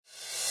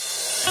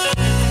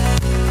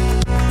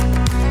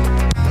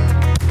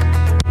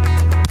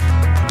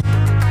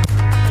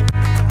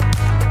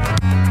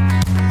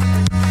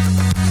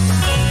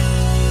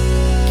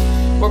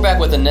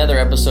with another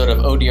episode of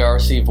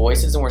ODRC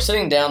Voices, and we're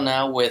sitting down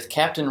now with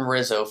Captain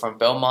Rizzo from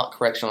Belmont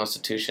Correctional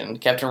Institution.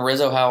 Captain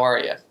Rizzo, how are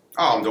you?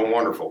 Oh, I'm doing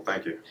wonderful,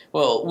 thank you.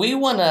 Well, we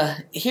want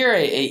to hear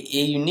a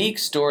unique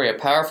story, a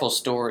powerful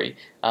story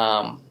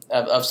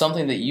of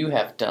something that you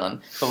have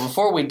done. But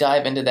before we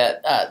dive into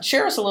that,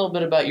 share us a little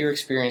bit about your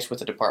experience with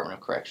the Department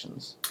of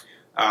Corrections.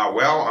 I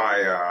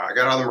got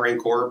out of the Marine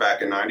Corps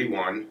back in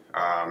 '91,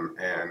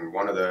 and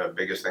one of the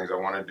biggest things I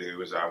want to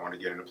do is I want to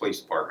get in the police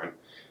department.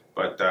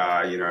 But,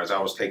 as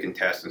I was taking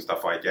tests and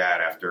stuff like that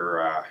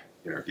after,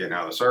 getting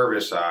out of the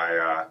service,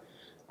 I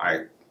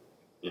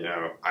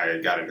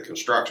got into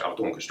construction. I was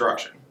doing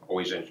construction,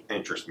 always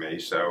interested me.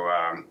 So,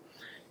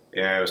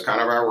 it was kind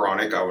of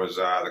ironic. I was,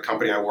 the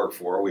company I worked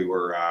for,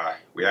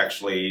 we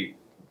actually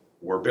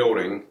were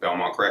building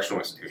Belmont Correctional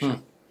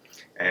Institution.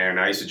 And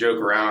I used to joke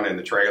around in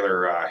the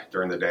trailer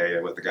during the day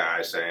with the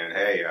guys saying,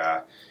 hey,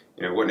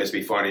 wouldn't this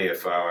be funny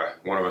if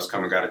one of us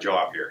come and got a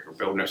job here? We're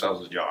building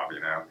ourselves a job,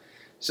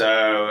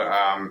 So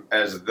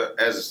as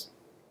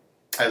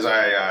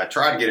I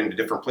tried to get into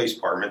different police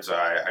departments,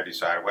 I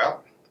decided,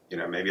 well,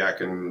 maybe I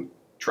can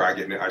try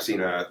getting. I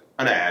seen an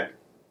ad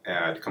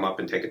to come up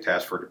and take a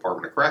test for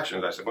Department of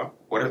Corrections. I said, well,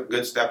 what a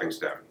good stepping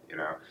stone,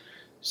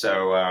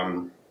 So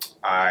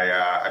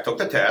I took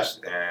the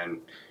test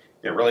and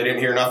really didn't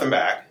hear nothing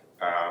back.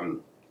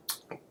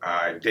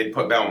 I did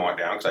put Belmont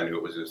down because I knew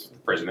it was this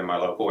prison in my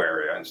local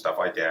area and stuff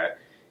like that.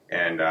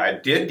 And I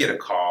did get a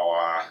call.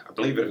 I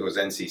believe it was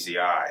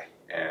NCCI.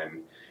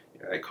 And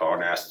they called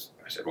and asked.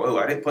 I said, "Whoa,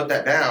 I didn't put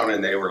that down."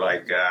 And they were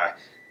like,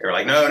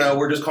 "No,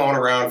 we're just calling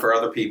around for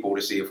other people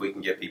to see if we can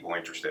get people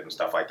interested and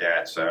stuff like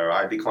that." So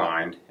I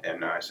declined,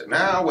 and I said, "No,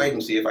 I'll wait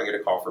and see if I get a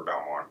call for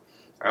Belmont."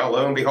 Well,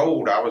 lo and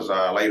behold, I was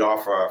laid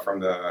off from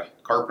the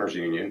Carpenters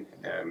Union,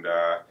 and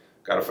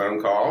got a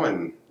phone call,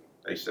 and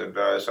they said,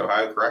 "It's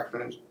Ohio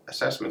Correctional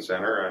Assessment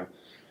Center, and I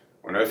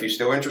want to know if you're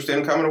still interested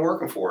in coming to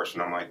working for us."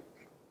 And I'm like,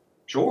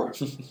 sure,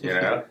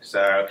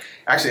 So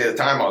actually, at the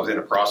time, I was in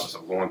the process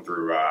of going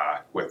through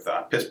with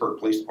Pittsburgh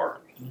Police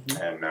Department,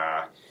 and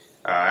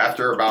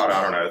after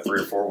about 3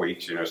 or 4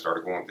 weeks,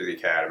 started going through the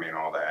academy and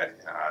all that.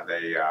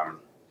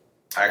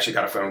 I actually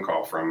got a phone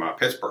call from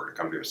Pittsburgh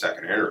to come do a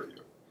second interview,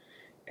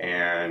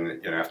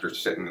 and after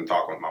sitting and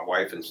talking with my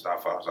wife and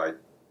stuff, I was like,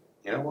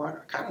 you know what,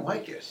 I kind of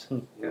like this.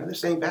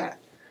 This ain't bad.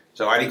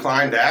 So I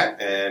declined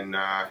that, and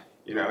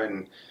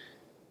and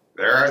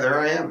there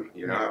I am.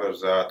 It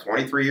was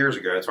 23 years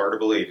ago. It's hard to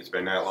believe it's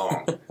been that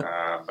long.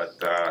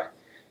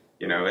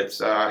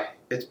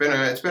 It's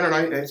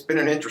been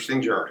an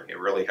interesting journey. It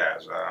really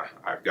has.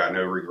 I've got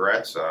no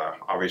regrets.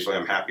 Obviously,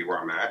 I'm happy where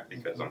I'm at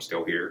because I'm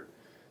still here.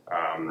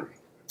 I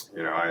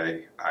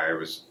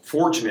was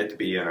fortunate to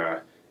be in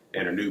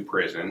a new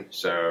prison,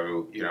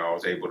 so I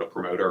was able to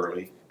promote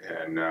early,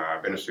 and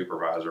I've been a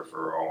supervisor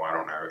for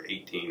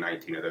 18,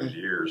 19 of those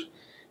years,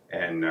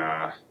 and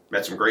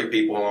met some great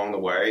people along the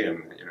way,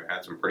 and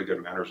had some pretty good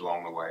mentors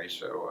along the way.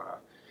 So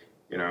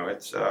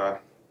it's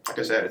like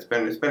I said, it's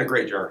been a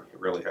great journey. It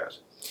really has.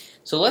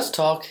 So let's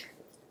talk.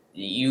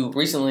 You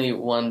recently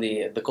won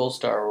the Gold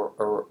Star,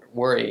 or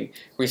were a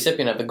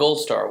recipient of the Gold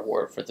Star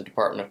Award for the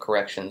Department of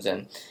Corrections,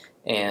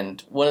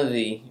 and one of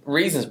the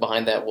reasons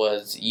behind that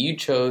was you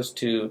chose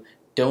to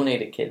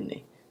donate a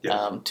kidney.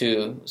 Yes.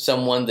 To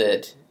someone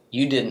that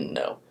you didn't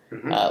know.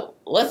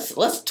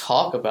 Let's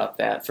talk about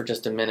that for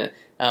just a minute.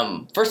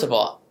 First of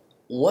all,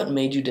 what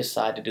made you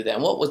decide to do that,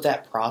 and what was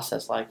that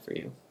process like for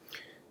you?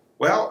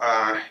 Well,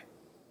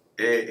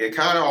 it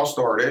kind of all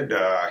started.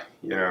 I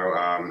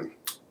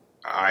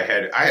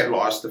had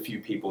lost a few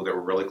people that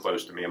were really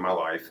close to me in my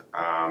life,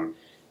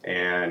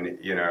 and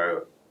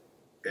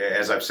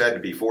as I've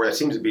said before, that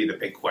seems to be the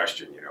big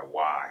question.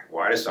 Why?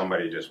 Why does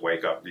somebody just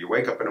wake up? Do you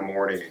wake up in the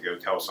morning and go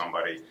tell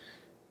somebody,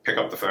 pick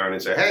up the phone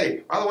and say,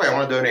 "Hey, by the way, I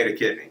want to donate a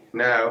kidney"?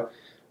 No,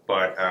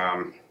 but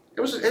it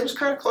was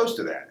kind of close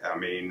to that. I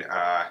mean,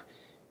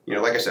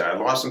 like I said, I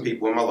lost some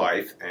people in my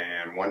life,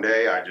 and one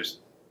day I just,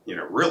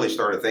 really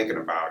started thinking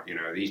about,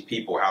 these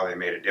people, how they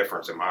made a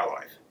difference in my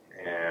life,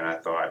 and I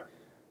thought,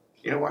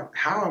 you know what?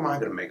 How am I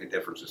going to make a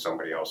difference in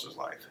somebody else's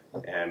life?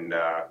 And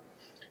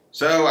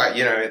so,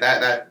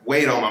 that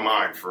weighed on my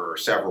mind for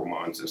several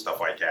months and stuff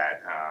like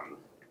that.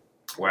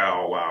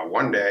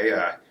 One day,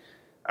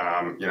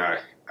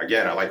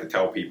 again, I like to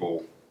tell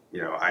people,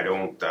 I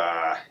don't,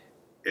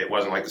 it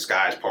wasn't like the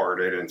skies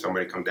parted and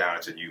somebody come down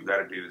and said, "You've got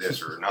to do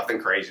this," or nothing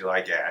crazy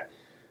like that.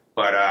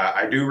 But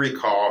I do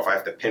recall, if I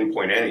have to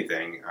pinpoint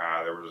anything,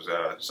 there was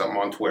something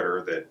on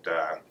Twitter that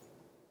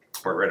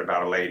I read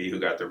about a lady who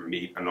got to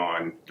meet a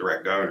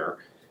non-direct donor.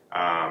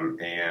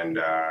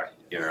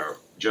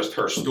 Just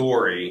her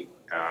story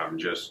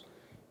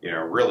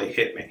really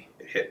hit me.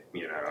 It hit,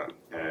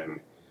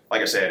 and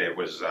like I said, it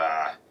was,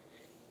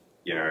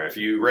 if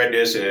you read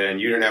this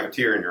and you didn't have a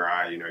tear in your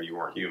eye, you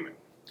weren't human.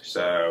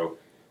 So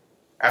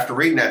after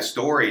reading that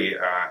story,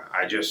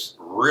 I just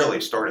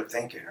really started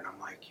thinking, and I'm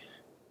like,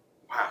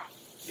 wow,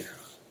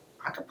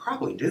 I could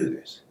probably do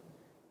this.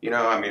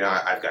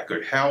 I've got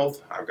good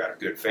health, I've got a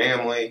good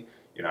family,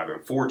 I've been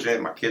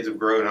fortunate. My kids have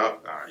grown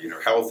up,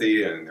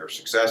 healthy, and they're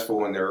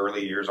successful in their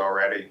early years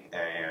already.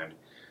 And,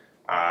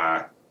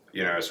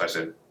 so I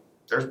said,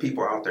 there's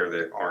people out there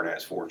that aren't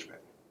as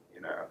fortunate,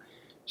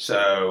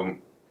 So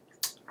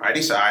I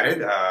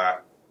decided, I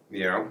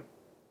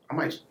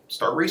might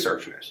start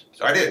researching this.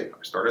 So I did.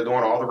 I started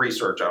doing all the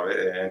research of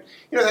it, and,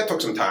 that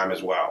took some time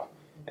as well.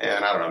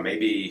 And I don't know,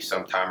 maybe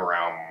sometime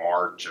around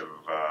March of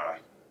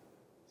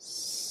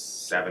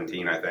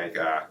 17, I think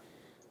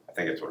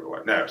it's what it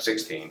was. No,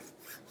 16.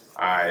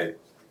 I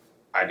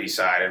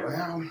decided,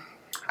 well,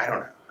 I don't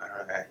know.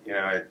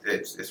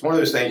 It's one of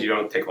those things you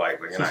don't take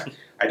lightly. And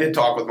I did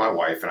talk with my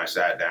wife, and I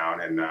sat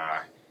down, and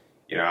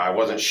I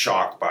wasn't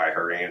shocked by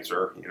her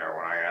answer. When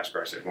I asked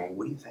her, I said, well,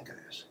 what do you think of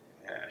this?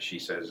 She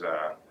says,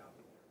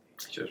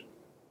 if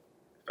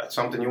that's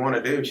something you want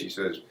to do, she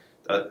says,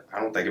 I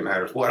don't think it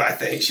matters what I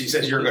think. She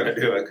says, you're going to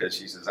do it, because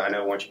she says, I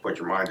know once you put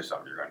your mind to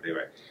something, you're going to do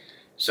it.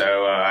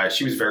 So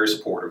she was very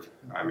supportive.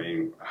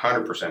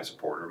 100%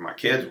 supportive. My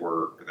kids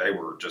were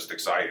just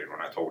excited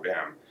when I told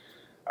them.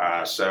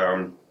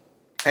 So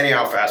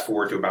anyhow, fast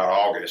forward to about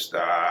August,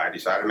 I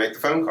decided to make the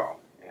phone call.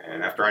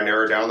 And after I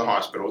narrowed down the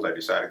hospitals, I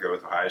decided to go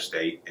with Ohio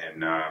State.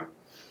 And, I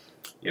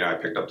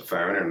picked up the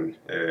phone, and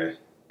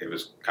it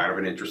was kind of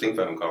an interesting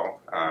phone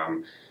call.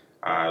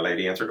 A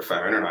lady answered the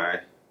phone, and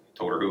I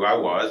told her who I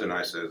was. And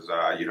I says,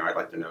 I'd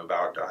like to know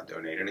about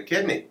donating a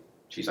kidney.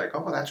 She's like,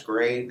 oh, that's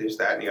great, this,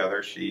 that, and the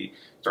other. She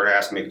started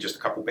asking me just a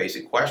couple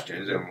basic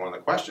questions. And one of the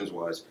questions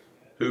was,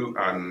 do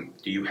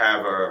you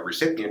have a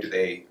recipient?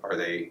 Are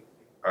they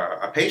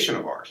a patient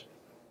of ours?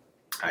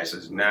 I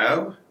says,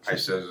 no. I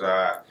says,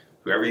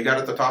 whoever you got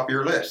at the top of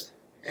your list.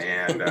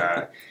 And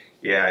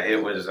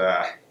it was,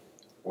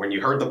 when you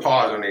heard the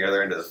pause on the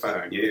other end of the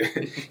phone,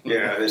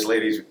 this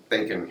lady's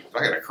thinking, I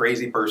got a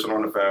crazy person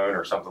on the phone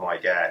or something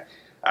like that.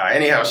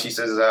 Anyhow, she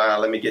says,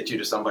 let me get you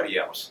to somebody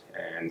else.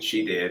 And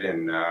she did.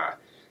 And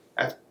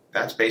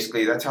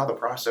that's how the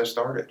process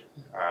started.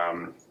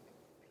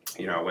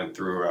 I went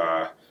through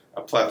a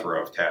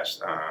plethora of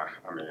tests.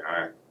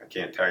 I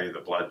can't tell you the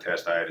blood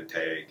test I had to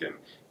take, and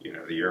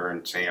the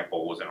urine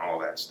samples and all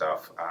that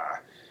stuff.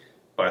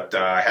 But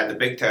I had the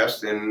big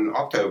test in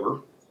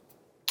October,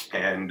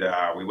 and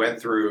we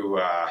went through.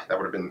 That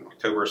would have been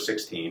October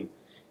 16.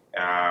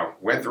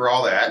 Went through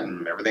all that,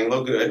 and everything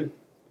looked good.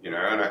 And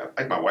I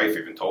think my wife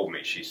even told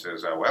me. She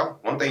says, "Well,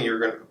 one thing you're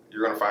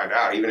gonna find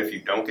out, even if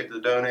you don't get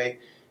to donate,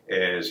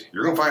 is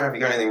you're gonna find out if you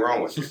got anything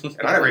wrong with you."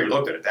 And I never even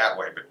looked at it that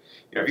way, but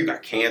if you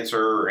got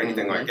cancer or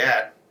anything like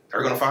that,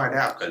 they're gonna find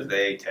out because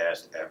they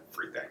test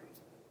everything.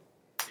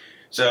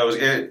 So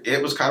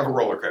it was kind of a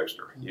roller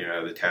coaster,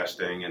 the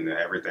testing and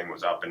everything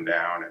was up and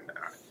down. And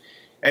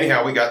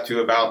anyhow, we got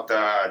to about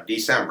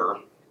December,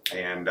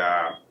 and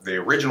the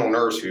original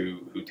nurse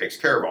who takes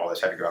care of all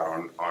this had to go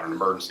out on an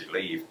emergency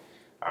leave.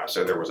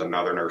 So there was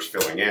another nurse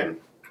filling in.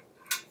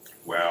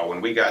 Well, when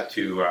we got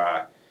to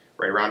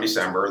right around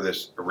December,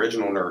 this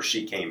original nurse,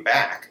 she came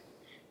back,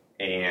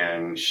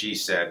 and she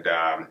said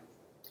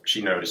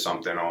she noticed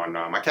something on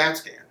my CAT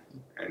scan.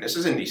 And this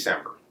is in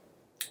December.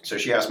 So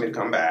she asked me to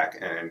come back,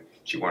 and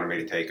she wanted me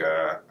to take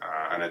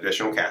an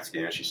additional CAT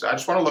scan. She said, I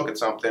just want to look at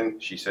something.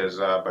 She says,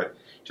 I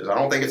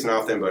don't think it's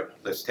nothing, but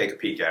let's take a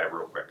peek at it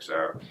real quick.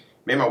 So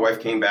me and my wife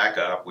came back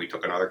up. We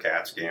took another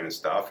CAT scan and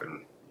stuff,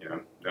 and,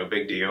 no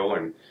big deal.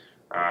 And,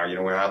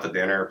 went out to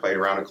dinner, played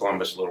around in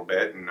Columbus a little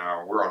bit, and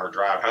we're on our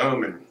drive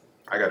home, and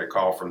I got a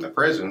call from the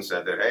prison,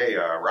 said that, hey,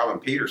 Robin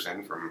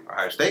Peterson from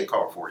Ohio State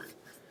called for you.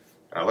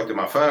 And I looked at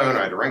my phone,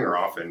 I had to ring her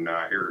off, and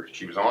here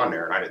she was on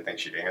there, and I didn't think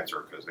she'd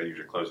answer because they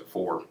usually close at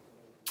 4.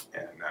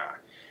 And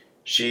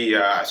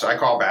so I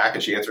called back,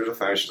 and she answers the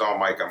phone. She says, oh,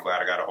 Mike, I'm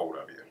glad I got a hold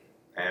of you.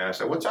 And I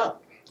said, what's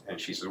up?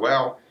 And she says,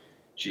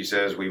 she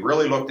says, we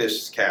really looked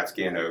this CAT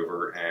scan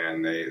over,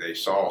 and they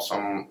saw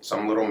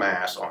some little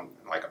mass on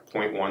like a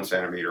 0.1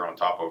 centimeter on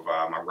top of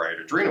my right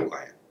adrenal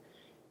gland.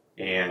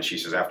 And she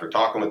says, after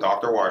talking with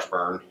Dr.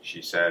 Washburn,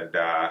 she said,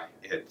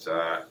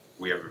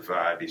 we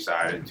have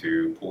decided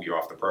to pull you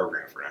off the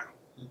program for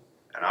now.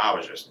 And I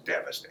was just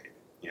devastated,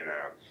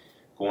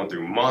 going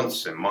through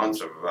months and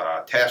months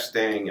of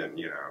testing, and,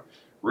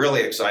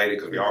 really excited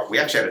because we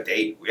actually had a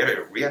date. We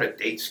had a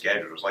date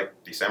scheduled. It was like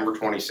December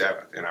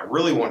 27th, and I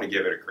really wanted to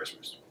give it at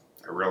Christmas.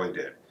 I really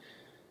did.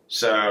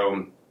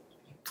 So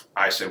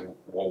I said,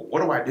 well,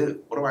 what do I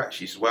do?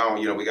 She said, well,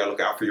 we got to look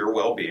out for your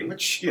well-being,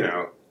 which,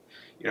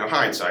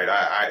 hindsight,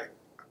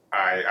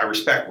 I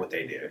respect what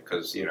they did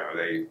because,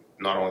 they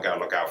not only got to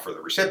look out for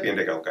the recipient,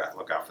 they got to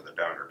look out for the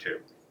donor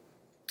too.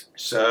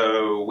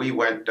 So we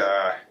went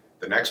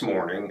the next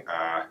morning.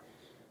 I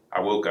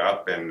woke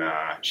up, and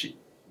she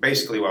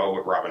basically,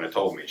 what Robin had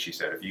told me, she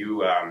said, if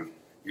you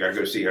got to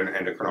go see an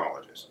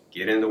endocrinologist,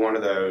 get into one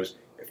of those.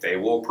 If they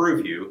will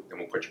approve you, then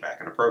we'll put you back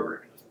in the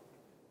program.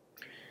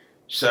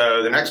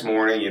 So the next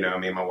morning,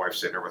 me and my wife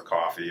sitting there with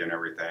coffee and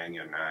everything,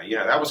 and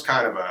that was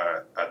kind of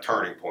a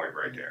turning point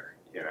right there.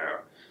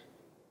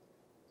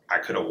 I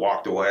could have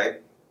walked away.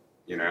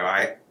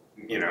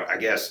 I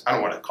guess I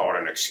don't want to call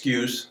it an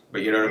excuse,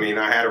 but you know what I mean.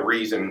 I had a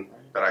reason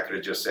that I could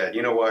have just said,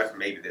 you know what,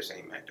 maybe this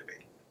ain't meant to be.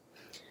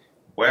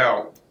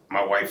 Well,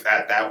 my wife,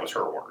 that was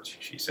her words.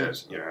 She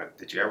says,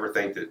 did you ever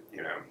think that,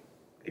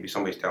 maybe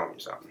somebody's telling you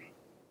something?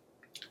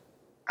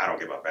 I don't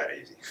give up that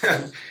easy.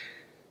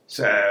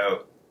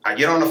 So I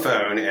get on the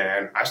phone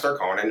and I start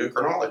calling an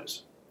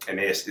endocrinologist. And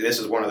this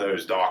is one of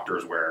those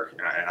doctors where,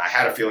 and I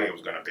had a feeling it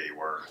was going to be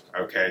where,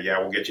 okay, yeah,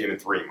 we'll get you in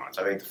 3 months.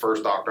 I think the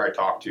first doctor I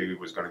talked to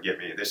was going to get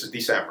me, this is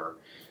December,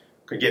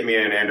 could get me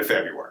in the end of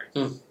February.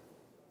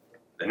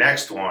 The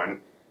next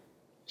one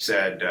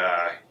said,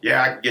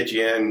 yeah, I could get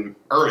you in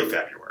early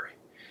February.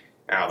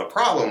 Now, the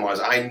problem was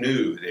I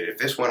knew that if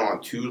this went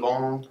on too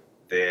long,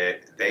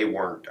 that they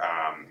weren't,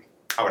 I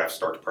would have to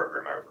start the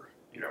program over,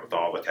 with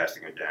all the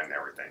testing again and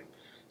everything.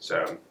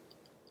 So,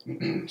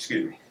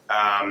 excuse me.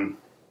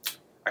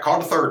 I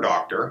called the third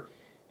doctor,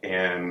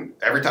 and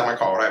every time I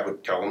called, I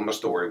would tell them the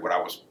story, what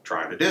I was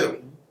trying to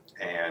do.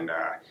 And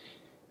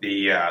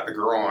the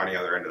girl on the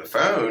other end of the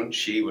phone,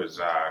 she was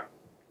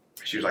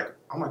like,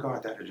 "Oh my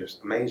God, that is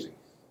just amazing."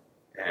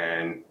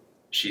 And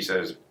she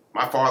says,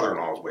 "My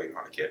father-in-law is waiting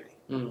on a kidney."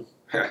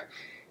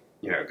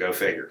 Go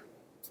figure.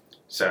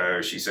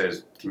 So she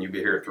says, "Can you be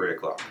here at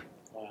 3:00?"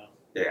 Wow.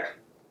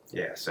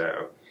 Yeah.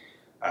 So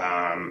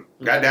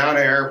got down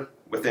there.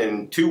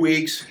 Within 2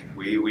 weeks,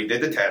 we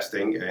did the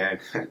testing, and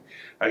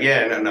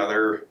again,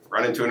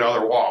 run into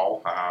another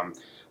wall.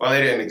 Well,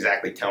 they didn't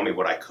exactly tell me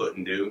what I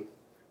couldn't do.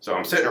 So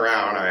I'm sitting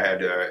around. I had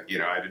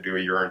to do a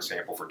urine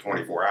sample for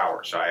 24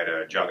 hours. So I had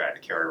a jug I had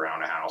to carry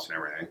around the house and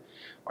everything.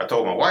 I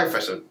told my wife, I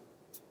said,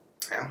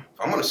 "Well,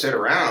 if I'm going to sit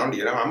around,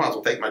 I might as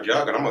well take my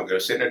jug and I'm going to go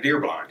sit in a deer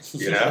blind,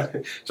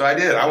 So I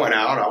did. I went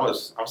out. I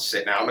was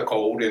sitting out in the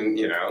cold and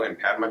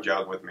had my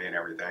jug with me and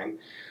everything.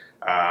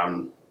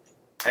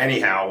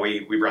 Anyhow,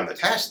 we run the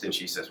test, and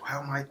she says,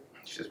 "Well, Mike,"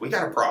 she says, "we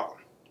got a problem."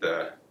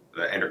 The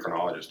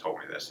endocrinologist told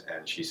me this,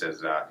 and she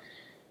says,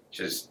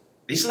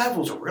 "These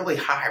levels are really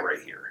high right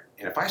here,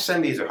 and if I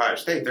send these to Ohio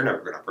State, they're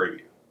never going to approve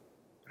you."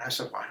 And I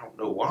said, "Well, I don't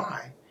know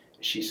why."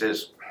 And she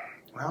says,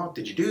 "Well,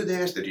 did you do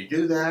this? Did you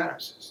do that?" I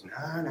says,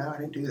 No, I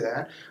didn't do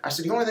that." I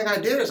said, "The only thing I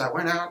did is I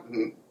went out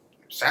and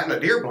sat in a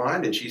deer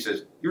blind." And she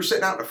says, "You were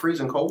sitting out in the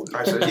freezing cold?" And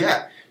I said,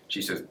 "Yeah."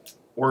 She says,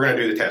 "We're going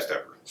to do the test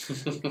over."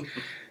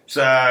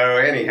 So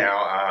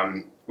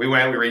anyhow, we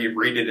went, we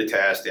redid the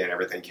test, and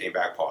everything came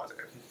back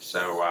positive.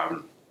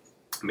 So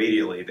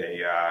immediately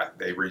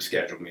they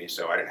rescheduled me,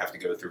 so I didn't have to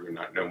go through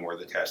no more of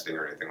the testing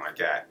or anything like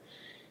that.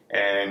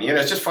 And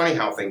it's just funny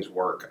how things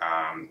work.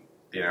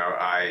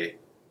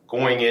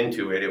 Going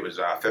into it, it was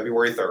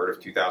February 3rd of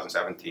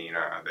 2017.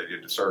 They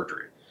did the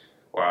surgery.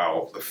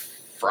 Well, the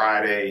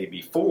Friday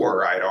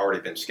before, I had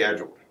already been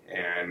scheduled,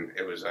 and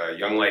it was a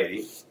young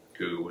lady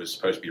who was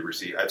supposed to be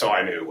received. That's all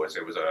I knew was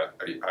it was a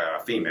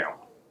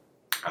female.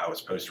 Was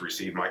supposed to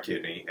receive my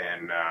kidney,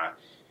 and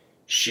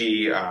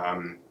she,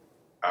 a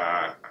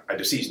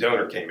deceased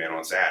donor came in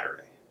on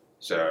Saturday,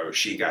 so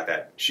she got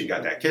that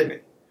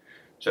kidney.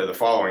 So the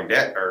following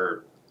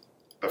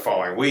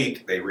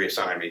week, they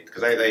reassigned me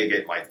because they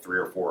get like 3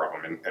 or 4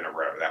 of them in a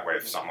row. That way,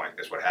 if something like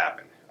this would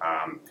happen,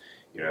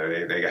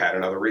 they had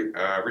another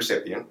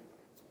recipient,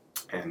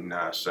 and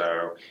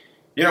so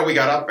we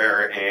got up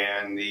there,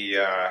 and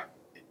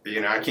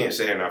I can't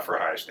say enough for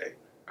Ohio State.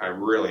 I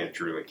really and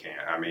truly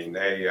can't. I mean,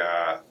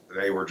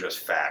 they were just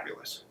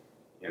fabulous.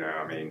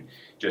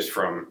 Just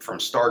from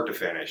start to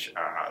finish,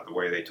 the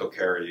way they took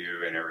care of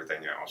you and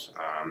everything else.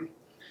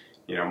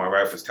 My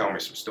wife was telling me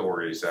some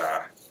stories.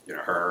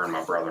 Her and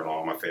my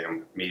brother-in-law, my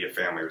immediate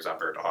family was up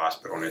there at the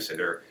hospital, and they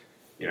said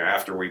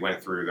after we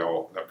went through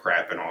the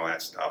prep and all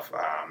that stuff,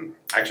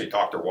 actually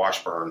Dr.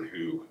 Washburn,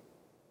 who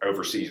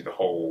oversees the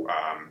whole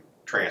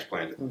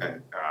transplant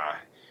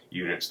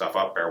unit stuff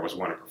up there, was the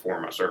one to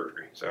perform my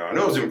surgery. So I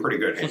know it was in pretty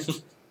good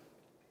hands.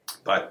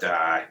 But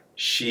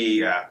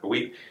she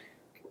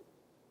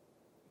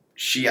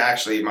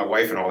actually, my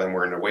wife and all them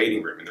were in the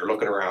waiting room, and they're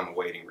looking around the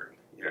waiting room,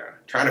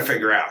 trying to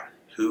figure out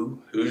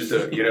who's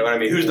the,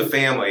 who's the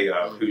family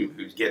of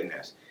who's getting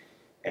this.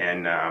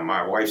 And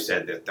my wife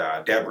said that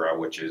Deborah,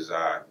 which is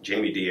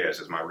Jamie Diaz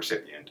is my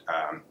recipient,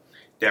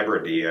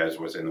 Deborah Diaz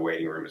was in the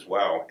waiting room as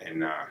well.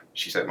 And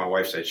she said, my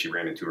wife said she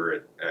ran into her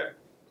at a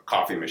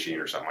coffee machine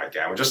or something like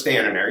that. We're just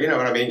standing there,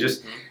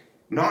 just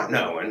not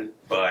knowing,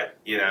 but,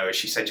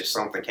 she said just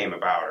something came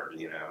about her,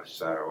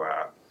 So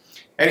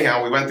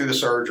anyhow, we went through the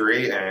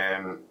surgery,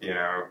 and,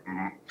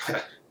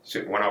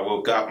 so when I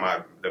woke up,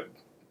 the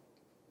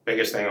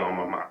biggest thing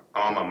on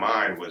my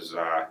mind was,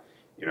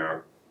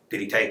 did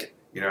he take it?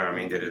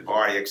 Did his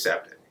body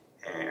accept it?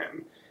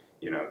 And,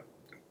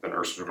 the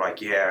nurses were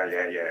like, yeah,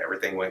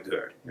 everything went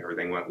good.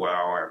 Everything went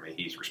well.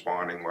 He's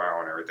responding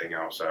well and everything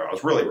else. So I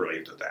was really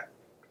relieved with that.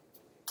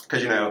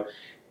 Because,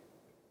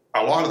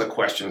 a lot of the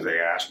questions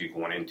they ask you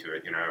going into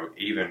it,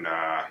 even,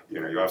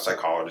 you have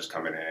psychologists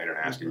coming in and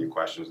asking you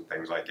questions and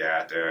things like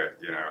that.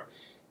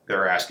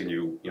 They're asking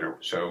you,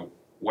 so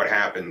what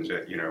happens,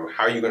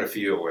 how are you going to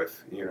feel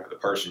if, the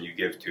person you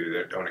give to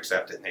that don't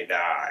accept it and they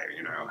die?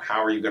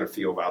 How are you going to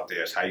feel about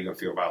this? How are you going to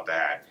feel about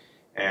that?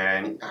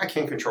 And I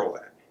can't control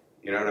that.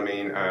 You know what I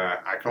mean?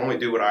 I can only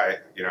do what I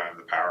have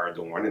the power of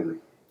doing,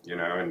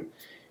 and,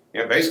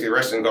 basically the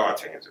rest in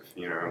God's hands.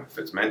 If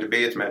it's meant to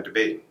be, it's meant to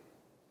be.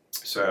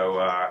 So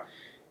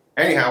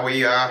anyhow,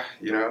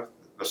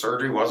 the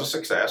surgery was a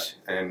success,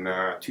 and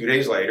 2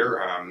 days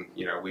later,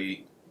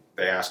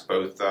 they asked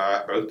both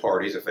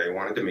parties if they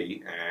wanted to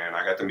meet, and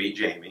I got to meet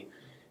Jamie,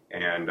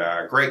 and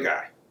great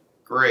guy,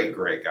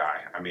 great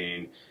guy. I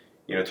mean,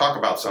 talk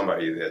about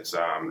somebody that's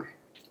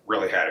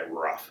really had it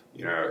rough.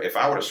 If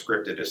I would have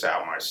scripted this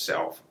out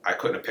myself, I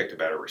couldn't have picked a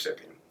better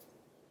recipient.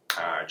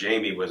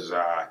 Jamie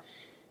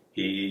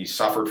he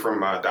suffered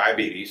from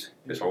diabetes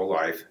his whole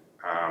life.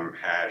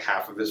 Had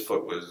half of his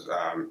foot was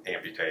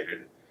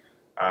amputated.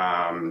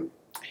 My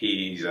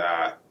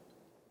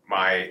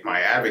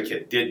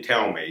advocate did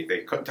tell me, they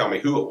couldn't tell me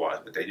who it was,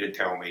 but they did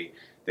tell me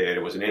that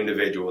it was an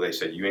individual. They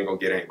said, you ain't gonna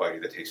get anybody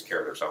that takes care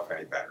of themselves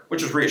any better,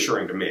 which is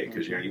reassuring to me,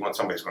 because you want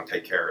somebody that's gonna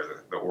take care of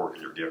the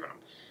organ you're giving them.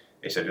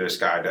 They said, this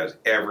guy does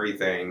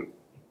everything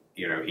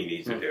he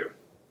needs to do.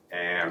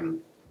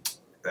 And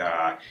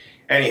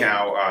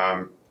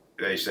anyhow,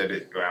 they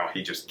said,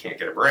 he just can't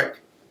get a break. I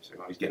said,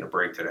 he's getting a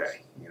break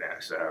today.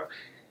 So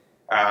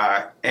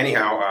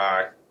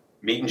anyhow,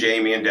 meeting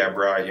Jamie and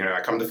Deborah,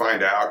 I come to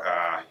find out,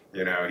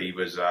 he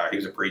was a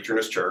preacher in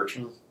his church.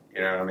 You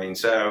know what I mean?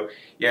 So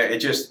yeah,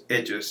 it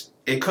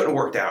couldn't have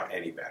worked out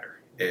any better.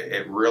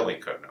 It really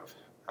couldn't have.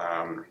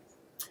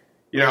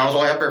 I was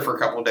only up there for a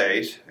couple of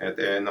days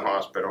in the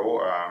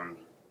hospital,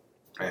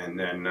 and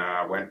then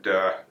went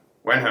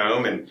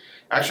home. And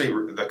actually,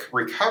 the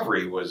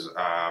recovery was,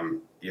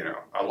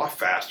 a lot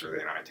faster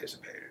than I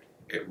anticipated.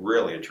 It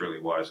really and truly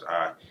was.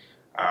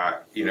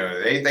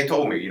 They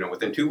told me,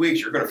 within 2 weeks,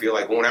 you're going to feel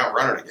like going out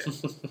running again.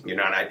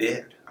 And I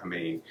did. I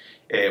mean,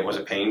 it was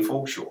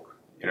painful, sure.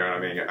 You know what I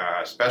mean?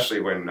 Especially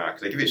when,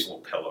 because they give you this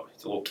little pillow.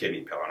 It's a little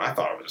kidney pillow, and I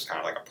thought it was just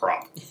kind of like a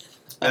prop.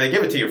 And they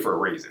give it to you for a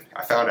reason.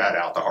 I found that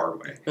out the hard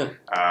way.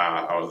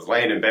 I was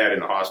laying in bed in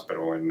the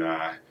hospital, and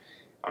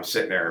I'm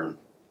sitting there, and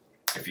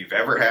if you've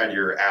ever had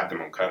your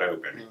abdomen cut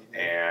open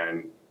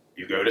and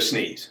you go to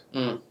sneeze,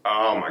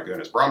 oh my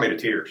goodness, brought me to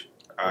tears.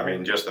 I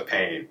mean, just the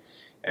pain.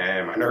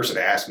 And my nurse had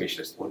asked me, she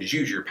said, well, did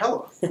you use your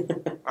pillow?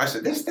 I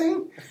said, this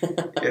thing?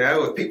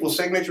 With people's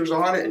signatures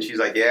on it? And she's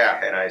like,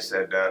 yeah. And I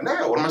said,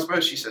 no, what am I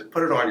supposed to? She said,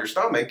 put it on your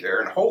stomach there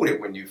and hold it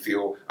when you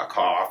feel a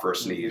cough or a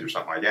sneeze or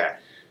something like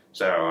that.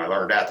 So I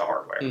learned that the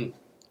hard way.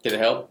 Did it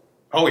help?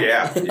 Oh,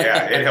 yeah.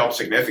 Yeah, it helped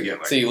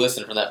significantly. So you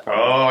listened for that part.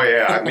 Oh,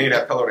 yeah. I mean,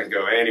 that pillow didn't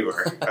go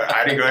anywhere.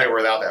 I didn't go anywhere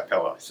without that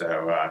pillow.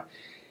 So,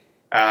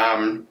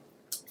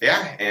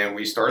 yeah, and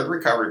we started the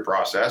recovery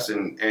process,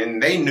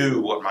 and they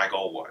knew what my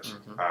goal was.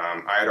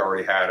 I had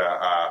already had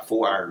a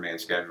full Ironman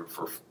scheduled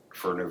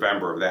for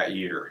November of that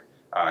year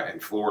in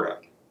Florida,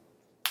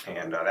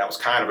 and that was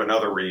kind of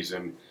another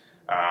reason.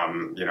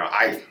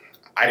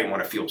 I didn't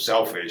want to feel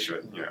selfish,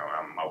 but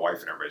my wife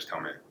and everybody's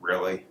telling me,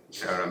 really,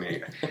 you know what I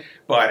mean?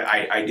 But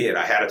I did.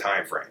 I had a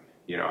time frame.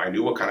 I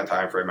knew what kind of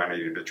time frame I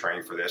needed to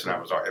train for this, and it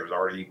was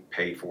already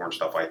paid for and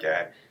stuff like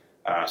that.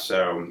 I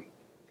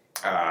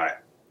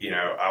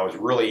was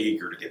really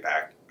eager to get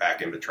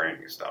back into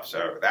training and stuff.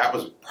 So that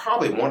was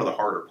probably one of the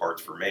harder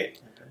parts for me,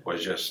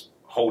 was just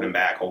holding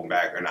back,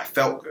 and I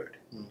felt good.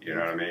 You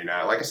know what I mean?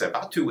 Like I said,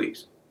 about 2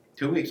 weeks.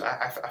 2 weeks,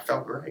 I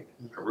felt great.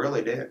 I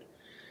really did.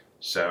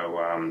 So,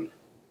 I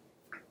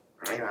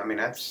mean,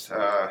 that's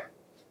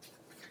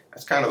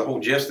kind of the whole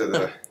gist of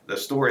the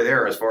story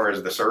there as far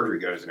as the surgery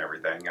goes and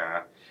everything.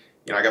 I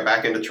got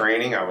back into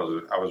training. I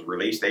was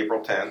released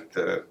April 10th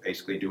to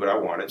basically do what I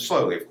wanted,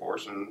 slowly, of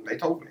course. And they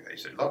told me, they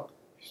said, look,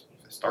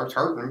 if it starts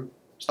hurting,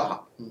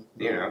 stop.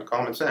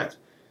 Common sense.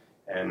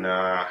 And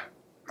I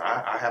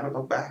haven't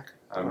looked back.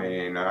 I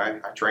mean, I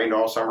trained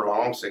all summer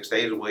long, 6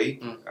 days a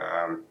week.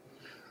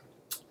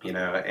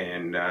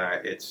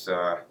 It's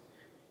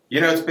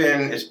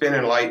been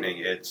enlightening.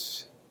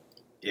 It's,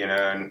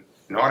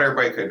 not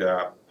everybody could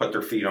put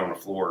their feet on the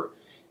floor.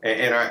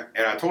 And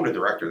I told the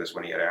director this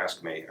when he had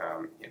asked me.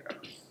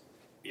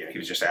 He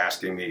was just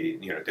asking me,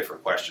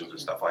 different questions and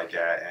stuff like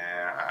that.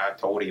 And I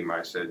told him,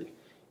 I said,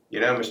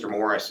 Mr.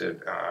 Moore, I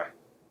said,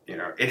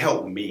 it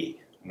helped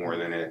me more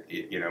than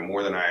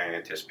more than I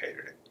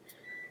anticipated it.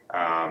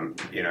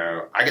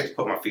 I get to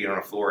put my feet on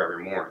the floor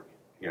every morning,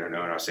 knowing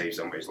I saved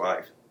somebody's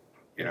life.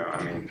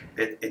 I mean,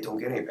 it don't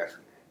get any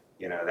better.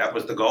 That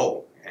was the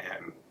goal.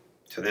 And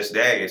to this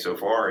day, so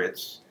far,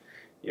 it's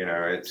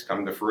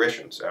come to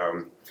fruition.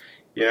 So,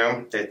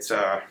 it's,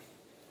 I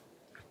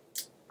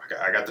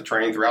got to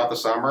train throughout the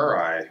summer.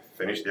 I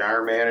finished the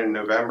Ironman in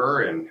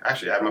November, and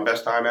actually had my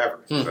best time ever.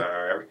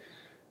 So,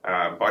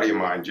 a buddy of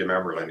mine, Jim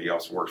Everland, he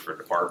also works for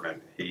the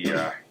department. He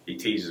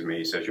teases me.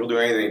 He says, "You'll do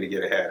anything to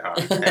get ahead, huh?"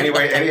 Any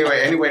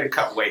way to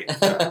cut weight.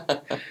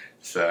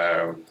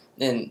 So,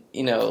 and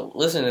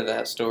listening to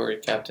that story,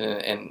 Captain,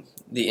 and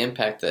the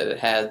impact that it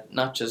had,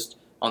 not just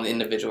on the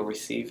individual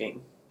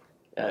receiving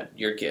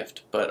your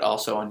gift, but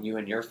also on you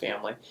and your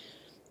family.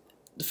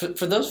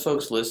 For those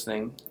folks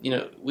listening,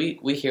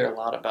 we hear a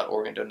lot about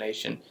organ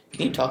donation.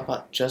 Can you talk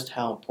about just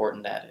how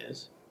important that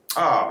is?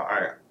 Oh,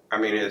 I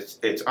mean,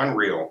 it's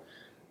unreal.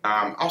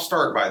 I'll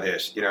start by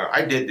this.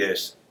 I did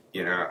this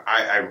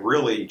I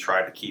really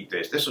tried to keep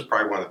this. This was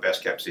probably one of the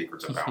best kept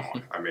secrets of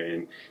Belmont. I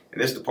mean, in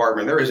this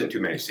department, there isn't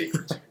too many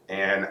secrets.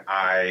 And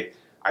I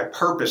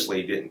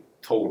purposely didn't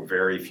told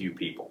very few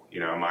people,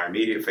 my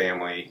immediate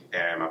family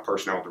and my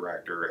personnel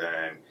director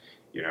and,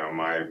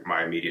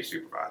 my immediate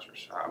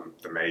supervisors,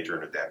 the major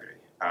and the deputy.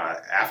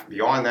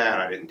 Beyond that,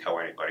 I didn't tell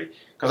anybody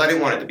because I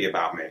didn't want it to be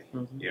about me,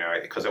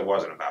 because it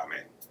wasn't about me.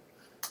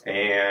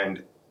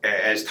 And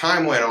as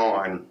time went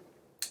on,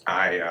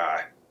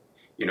 I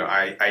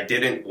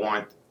didn't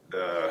want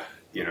a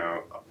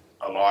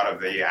lot of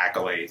the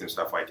accolades and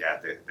stuff like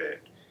that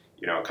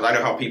because I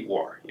know how people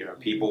are.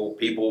 People,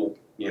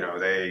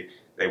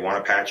 they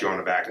want to pat you on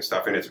the back and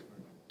stuff. And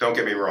don't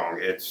get me wrong,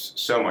 it's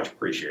so much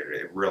appreciated.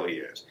 It really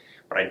is.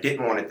 But I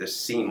didn't want it to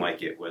seem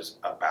like it was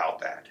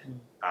about that.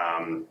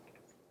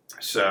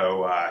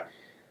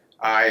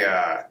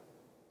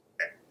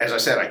 As I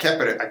said, I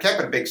kept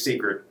it a big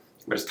secret.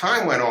 But as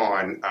time went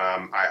on,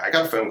 I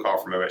got a phone call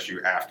from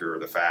OSU after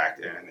the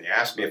fact, and they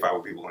asked me if I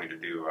would be willing to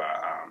do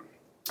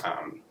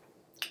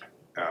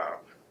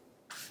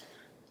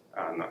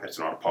it's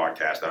not a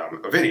podcast,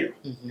 a video.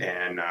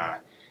 And I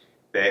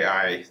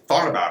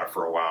thought about it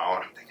for a while,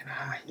 and I'm thinking,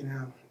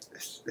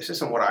 this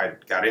isn't what I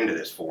got into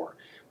this for.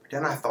 But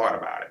then I thought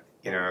about it.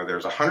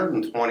 There's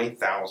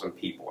 120,000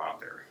 people out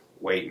there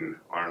waiting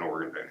on an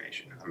organ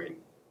donation. I mean,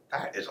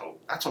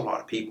 that's a lot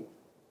of people.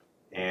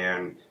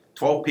 And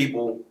 12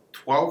 people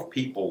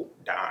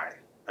die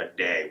a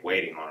day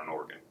waiting on an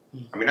organ.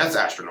 I mean, that's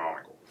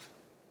astronomical.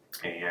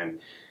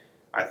 And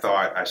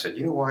I said,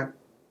 you know what?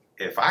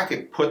 If I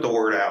could put the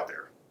word out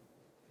there,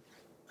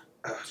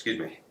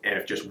 and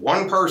if just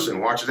one person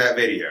watches that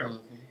video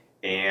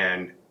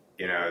and,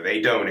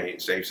 they donate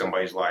and save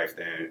somebody's life,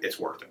 then it's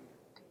worth it.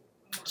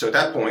 So at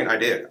that point, I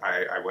did.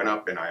 I went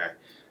up and I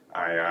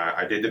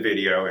did the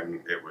video,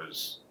 and it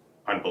was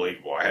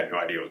unbelievable. I had no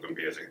idea it was going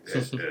to be as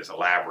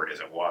elaborate as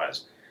it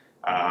was.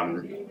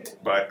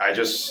 But I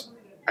just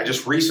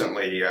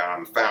recently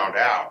found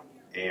out,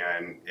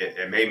 and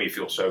it made me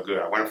feel so good.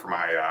 I went for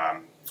my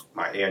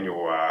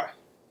annual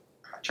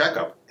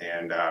checkup,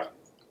 and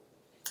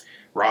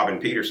Robin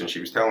Peterson, she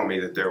was telling me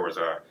that there was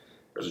a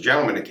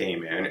gentleman that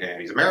came in, and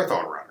he's a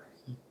marathon runner,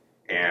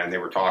 and they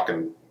were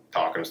talking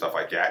and stuff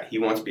like that. He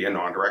wants to be a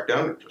non-direct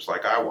donor, just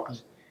like I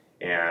was.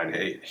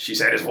 And she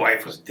said his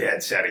wife was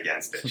dead set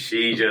against it.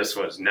 She just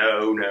was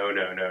no.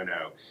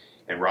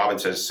 And Robin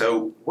says,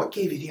 so what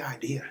gave you the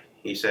idea?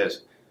 He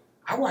says,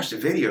 I watched a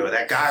video of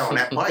that guy on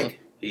that bike.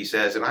 He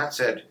says, and I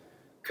said,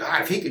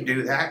 God, if he could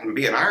do that and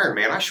be an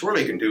Ironman, I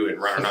surely can do it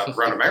and run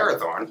a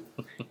marathon.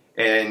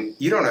 And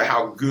you don't know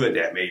how good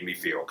that made me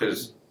feel,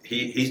 because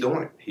he's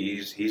doing it.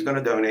 He's going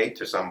to donate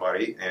to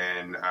somebody,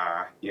 and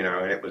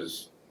and it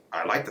was.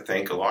 I like to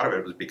think a lot of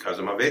it was because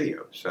of my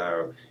video,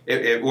 so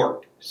it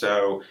worked.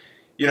 So,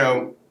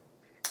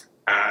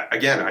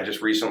 again, I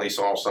just recently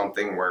saw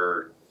something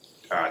where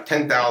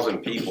 10,000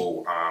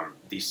 people,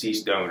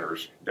 deceased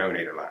donors,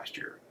 donated last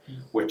year,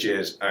 which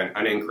is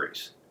an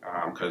increase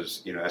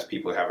because that's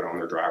people who have it on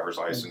their driver's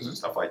license and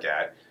stuff like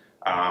that.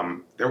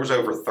 There was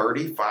over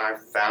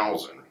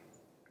 35,000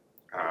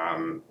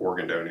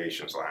 organ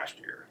donations last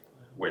year,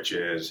 which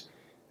is,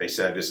 they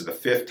said this is the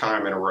 5th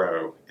time in a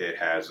row it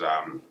has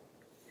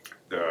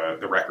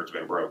the record's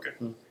been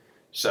broken.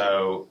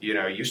 So,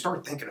 you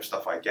start thinking of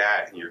stuff like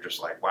that, and you're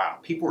just like, wow,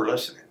 people are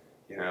listening.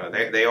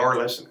 They are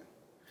listening.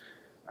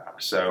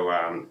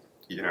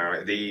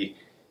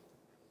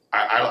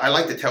 I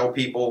like to tell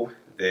people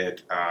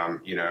that,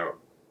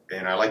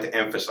 and I like to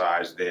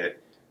emphasize that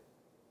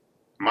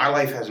my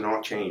life has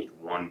not changed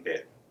one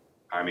bit.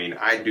 I mean,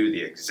 I do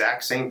the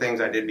exact same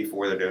things I did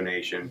before the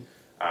donation.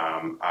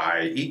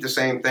 I eat the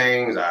same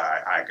things.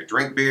 I could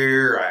drink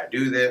beer. I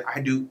do that.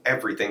 I do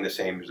everything the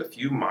same. There's a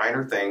few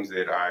minor things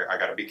that I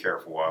got to be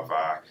careful of.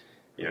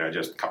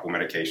 Just a couple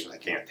medications I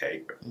can't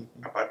take.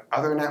 But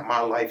other than that,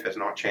 my life has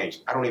not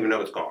changed. I don't even know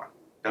it's gone.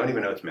 I don't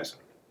even know it's missing.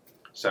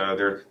 So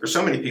there's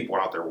so many people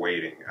out there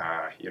waiting.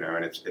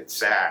 And it's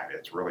sad.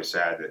 It's really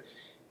sad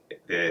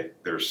that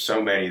there's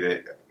so many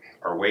that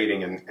are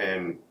waiting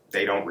and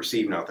they don't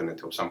receive nothing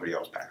until somebody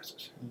else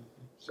passes.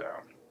 So.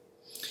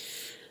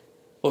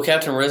 Well,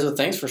 Captain Rizzo,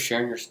 thanks for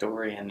sharing your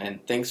story,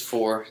 and thanks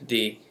for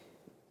the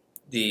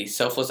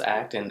selfless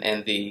act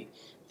and the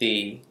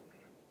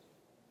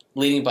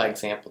leading by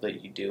example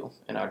that you do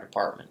in our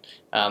department.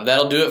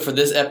 That'll do it for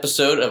this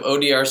episode of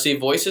ODRC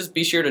Voices.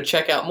 Be sure to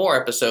check out more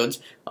episodes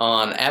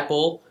on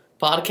Apple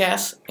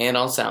Podcasts and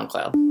on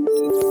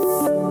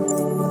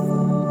SoundCloud.